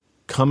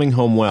Coming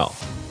Home Well,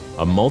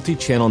 a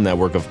multi-channel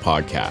network of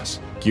podcasts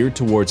geared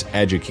towards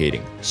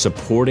educating,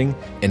 supporting,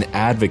 and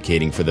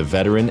advocating for the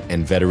veteran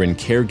and veteran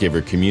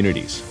caregiver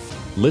communities.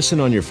 Listen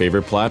on your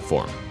favorite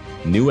platform.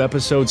 New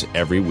episodes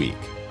every week.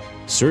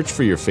 Search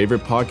for your favorite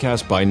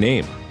podcast by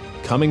name.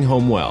 Coming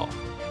Home Well,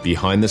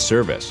 Behind the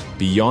Service,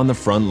 Beyond the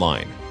Front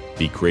Line,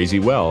 Be Crazy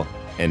Well,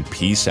 and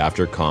Peace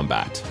After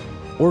Combat.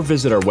 Or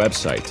visit our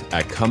website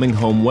at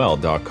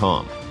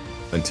cominghomewell.com.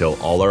 Until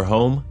all are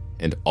home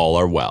and all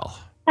are well.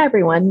 Hi,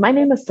 everyone. My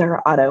name is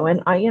Sarah Otto,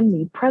 and I am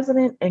the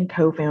president and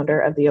co-founder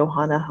of the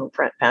Ohana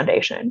Homefront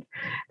Foundation.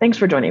 Thanks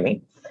for joining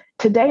me.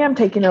 Today, I'm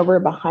taking over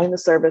Behind the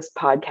Service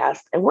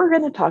podcast, and we're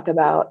going to talk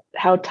about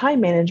how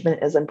time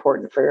management is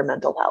important for your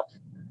mental health.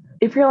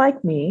 If you're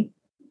like me,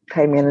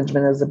 time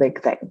management is a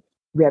big thing.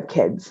 We have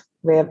kids,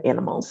 we have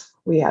animals,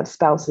 we have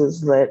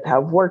spouses that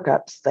have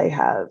workups, they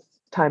have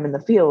time in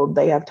the field,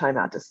 they have time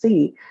out to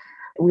sea.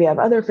 We have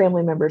other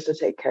family members to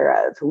take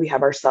care of. We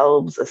have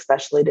ourselves,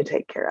 especially, to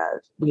take care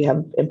of. We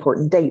have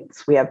important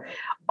dates. We have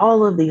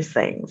all of these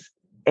things.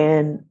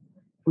 And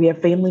we have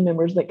family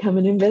members that come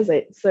in and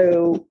visit.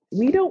 So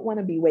we don't want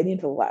to be waiting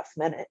until the last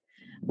minute.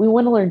 We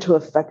want to learn to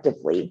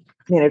effectively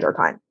manage our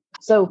time.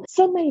 So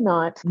some may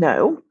not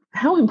know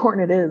how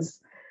important it is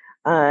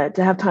to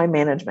have time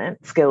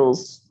management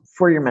skills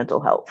for your mental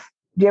health.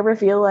 Do you ever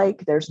feel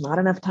like there's not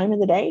enough time in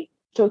the day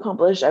to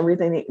accomplish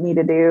everything that you need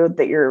to do,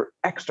 that you're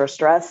extra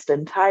stressed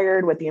and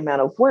tired with the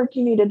amount of work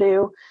you need to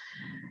do?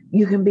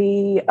 You can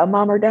be a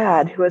mom or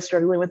dad who is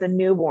struggling with a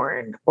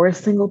newborn, or a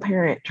single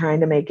parent trying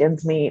to make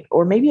ends meet,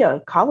 or maybe a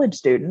college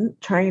student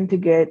trying to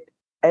get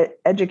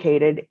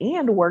educated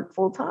and work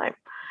full time.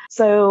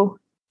 So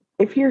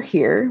if you're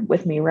here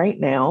with me right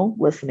now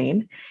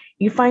listening,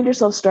 you find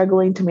yourself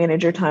struggling to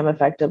manage your time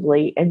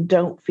effectively and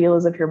don't feel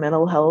as if your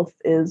mental health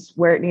is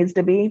where it needs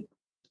to be,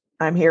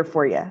 I'm here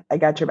for you. I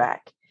got your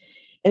back.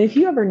 And if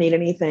you ever need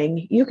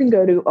anything, you can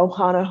go to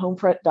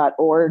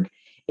ohanahomefront.org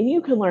and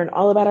you can learn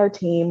all about our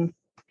team.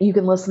 You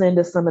can listen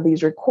into some of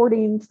these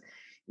recordings.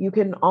 You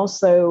can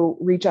also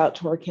reach out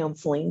to our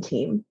counseling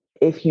team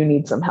if you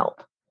need some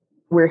help.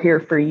 We're here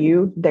for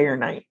you day or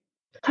night.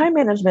 Time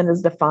management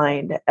is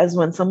defined as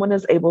when someone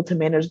is able to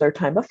manage their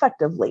time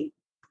effectively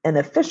and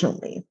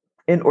efficiently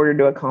in order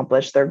to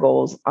accomplish their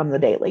goals on the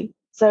daily.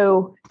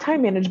 So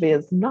time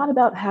management is not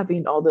about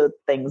having all the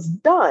things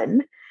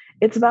done.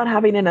 It's about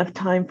having enough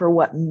time for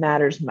what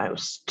matters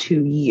most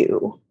to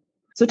you.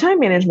 So time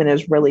management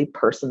is really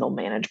personal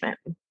management.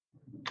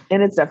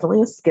 And it's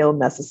definitely a skill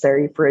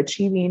necessary for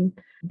achieving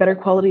better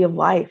quality of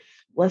life,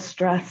 less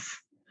stress.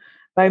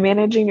 By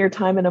managing your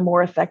time in a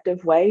more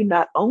effective way,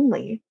 not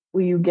only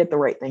will you get the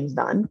right things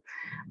done,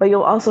 but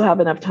you'll also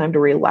have enough time to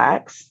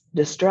relax,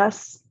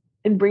 distress,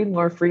 and breathe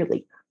more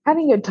freely.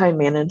 Having good time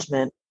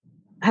management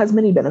has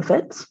many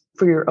benefits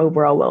for your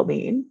overall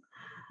well-being.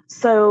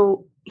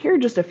 So here are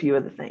just a few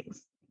of the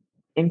things.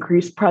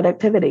 Increased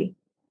productivity,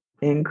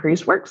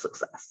 increased work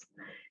success.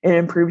 It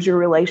improves your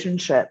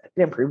relationship.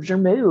 It improves your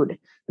mood.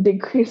 It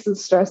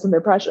decreases stress and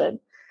depression.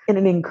 And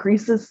it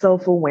increases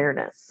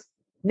self-awareness.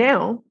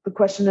 Now, the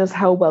question is,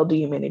 how well do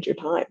you manage your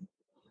time?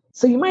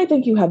 So you might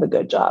think you have a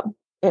good job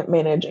at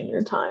managing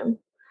your time,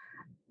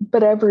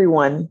 but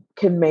everyone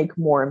can make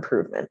more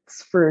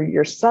improvements for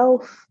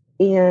yourself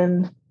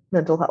and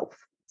mental health.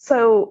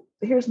 So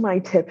here's my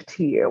tip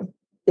to you.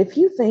 If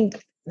you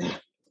think,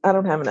 I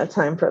don't have enough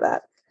time for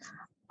that,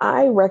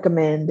 I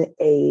recommend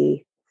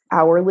a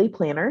hourly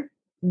planner,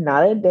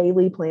 not a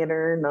daily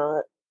planner,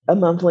 not a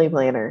monthly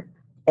planner,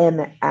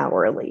 an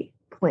hourly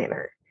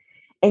planner.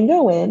 And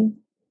go in,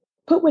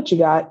 put what you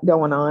got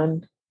going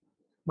on,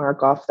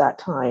 mark off that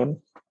time,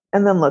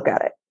 and then look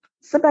at it.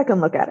 Sit back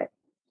and look at it.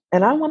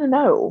 And I want to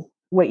know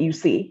what you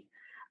see.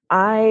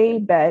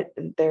 I bet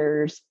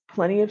there's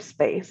plenty of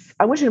space.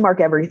 I want you to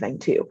mark everything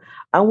too.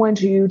 I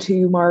want you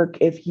to mark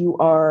if you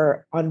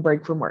are on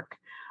break from work.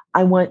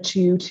 I want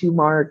you to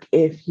mark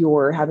if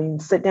you're having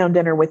sit down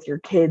dinner with your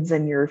kids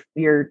and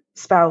your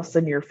spouse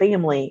and your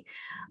family,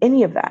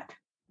 any of that.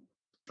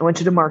 I want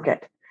you to mark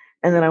it.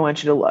 And then I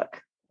want you to look,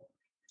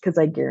 because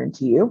I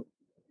guarantee you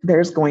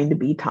there's going to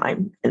be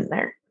time in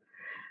there.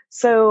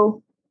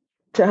 So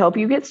to help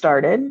you get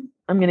started,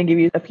 I'm going to give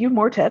you a few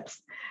more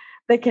tips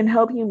that can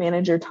help you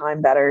manage your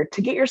time better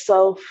to get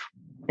yourself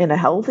in a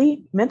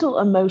healthy mental,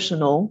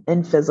 emotional,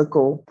 and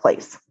physical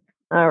place.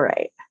 All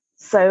right.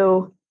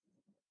 So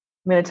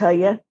I'm going to tell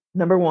you,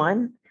 number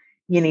one,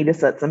 you need to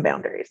set some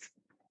boundaries.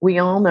 We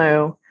all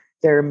know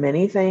there are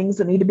many things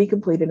that need to be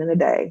completed in a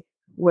day,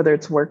 whether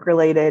it's work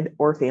related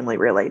or family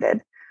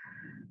related.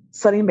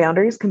 Setting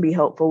boundaries can be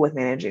helpful with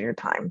managing your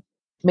time.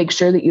 Make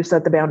sure that you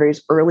set the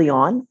boundaries early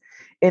on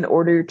in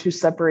order to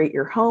separate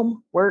your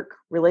home, work,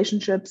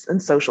 relationships,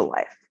 and social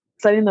life.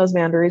 Setting those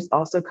boundaries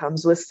also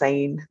comes with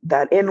saying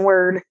that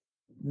N-word,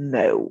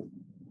 no,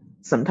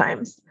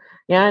 sometimes.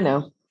 Yeah, I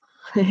know.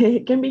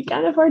 It can be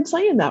kind of hard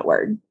saying that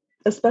word,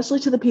 especially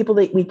to the people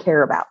that we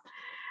care about.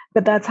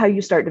 But that's how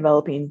you start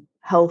developing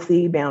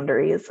healthy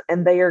boundaries,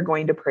 and they are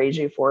going to praise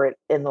you for it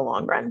in the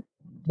long run.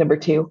 Number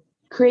two,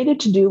 create a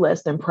to-do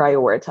list and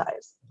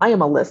prioritize. I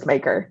am a list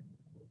maker.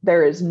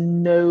 There is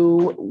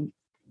no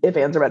ifs,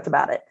 ands, or buts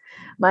about it.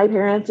 My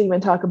parents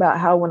even talk about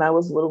how when I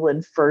was little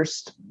and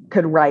first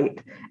could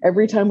write,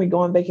 every time we go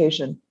on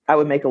vacation, I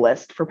would make a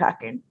list for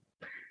packing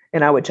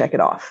and I would check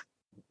it off.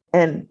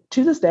 And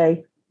to this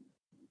day,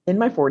 in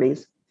my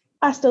 40s,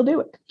 I still do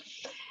it.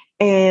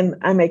 And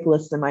I make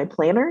lists in my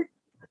planner.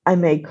 I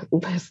make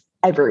lists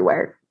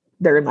everywhere.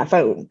 They're in my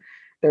phone.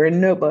 They're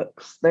in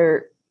notebooks.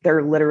 They're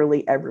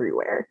literally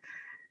everywhere.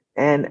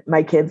 And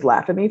my kids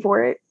laugh at me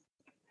for it.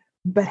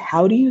 But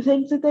how do you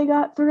think that they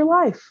got through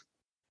life?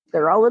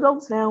 They're all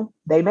adults now.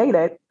 They made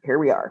it. Here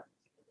we are.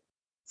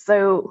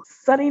 So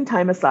setting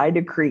time aside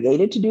to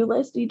create a to-do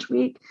list each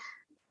week,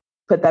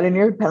 put that in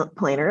your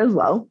planner as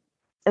well.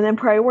 And then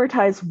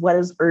prioritize what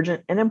is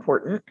urgent and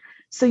important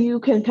so you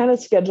can kind of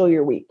schedule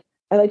your week.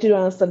 I like to do it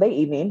on a Sunday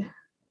evening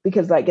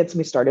because that gets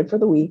me started for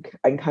the week.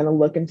 I can kind of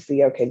look and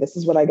see, okay, this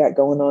is what I got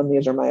going on.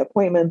 These are my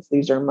appointments.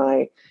 These are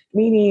my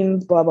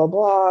meetings, blah, blah,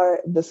 blah.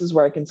 This is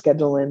where I can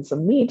schedule in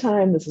some me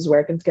time. This is where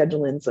I can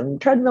schedule in some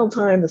treadmill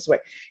time. This way,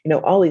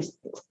 all these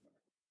things.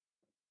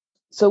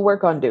 So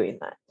work on doing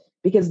that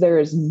because there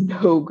is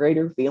no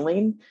greater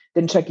feeling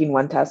than checking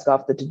one task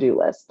off the to-do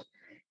list.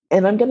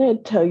 And I'm going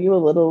to tell you a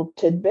little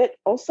tidbit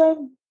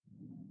also.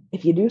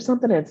 If you do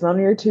something and it's not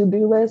on your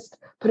to-do list,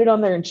 put it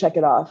on there and check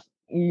it off.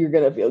 You're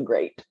going to feel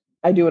great.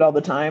 I do it all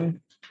the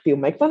time. People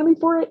make fun of me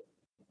for it,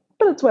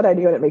 but it's what I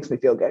do and it makes me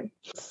feel good.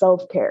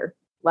 Self-care.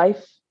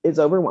 Life is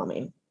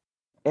overwhelming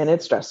and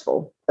it's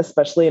stressful,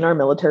 especially in our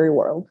military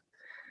world.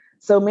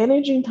 So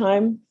managing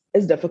time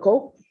is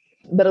difficult,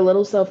 but a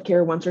little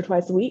self-care once or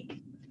twice a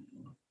week,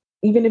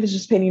 even if it's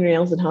just painting your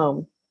nails at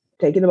home,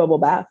 taking a bubble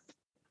bath,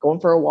 going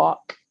for a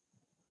walk,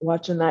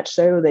 watching that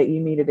show that you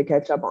needed to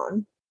catch up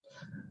on.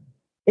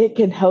 It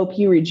can help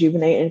you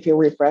rejuvenate and feel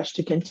refreshed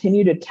to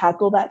continue to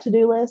tackle that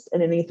to-do list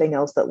and anything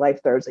else that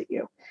life throws at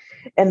you.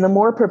 And the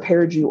more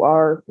prepared you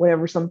are,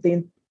 whenever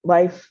something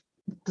life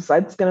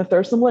decides it's going to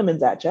throw some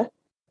lemons at you,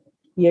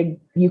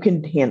 you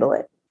can handle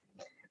it.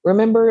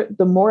 Remember,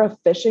 the more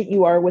efficient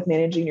you are with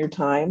managing your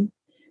time,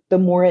 the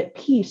more at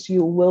peace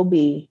you will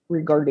be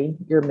regarding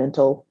your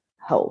mental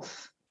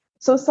health.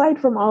 So aside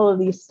from all of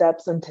these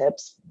steps and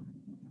tips,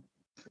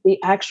 the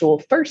actual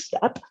first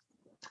step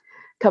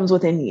comes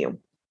within you.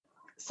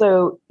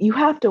 So you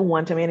have to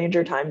want to manage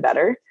your time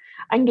better.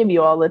 I can give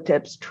you all the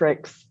tips,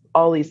 tricks,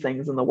 all these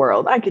things in the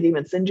world. I could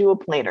even send you a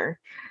planner,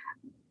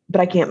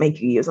 but I can't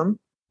make you use them.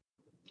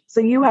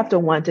 So you have to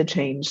want to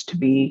change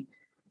to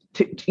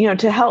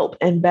help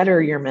and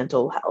better your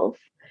mental health.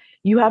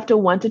 You have to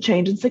want to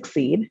change and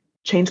succeed.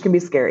 Change can be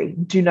scary.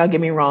 Do not get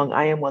me wrong.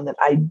 I am one that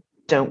I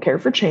don't care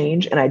for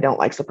change and I don't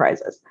like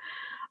surprises.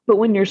 But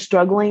when you're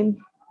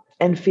struggling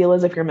and feel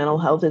as if your mental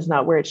health is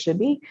not where it should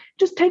be,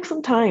 just take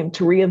some time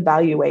to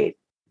reevaluate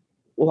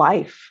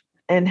life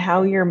and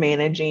how you're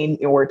managing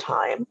your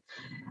time.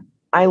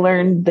 I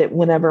learned that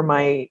whenever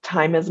my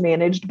time is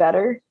managed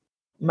better,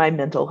 my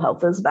mental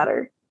health is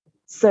better.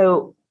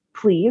 So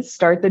please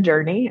start the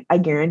journey. I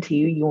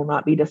guarantee you will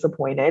not be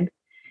disappointed.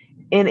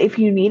 And if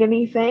you need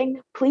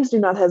anything, please do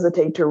not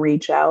hesitate to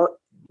reach out.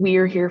 We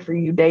are here for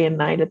you day and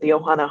night at the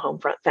Ohana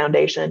Homefront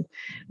Foundation.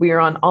 We are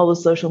on all the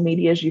social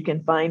medias. You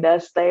can find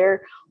us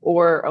there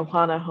or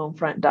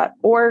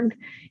ohanahomefront.org.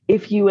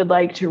 If you would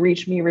like to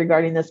reach me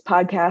regarding this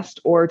podcast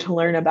or to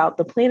learn about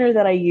the planner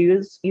that I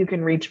use, you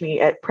can reach me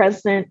at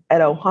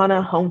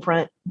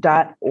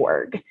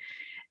president@ohanahomefront.org.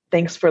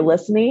 Thanks for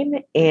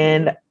listening,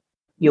 and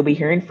you'll be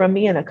hearing from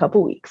me in a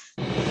couple weeks.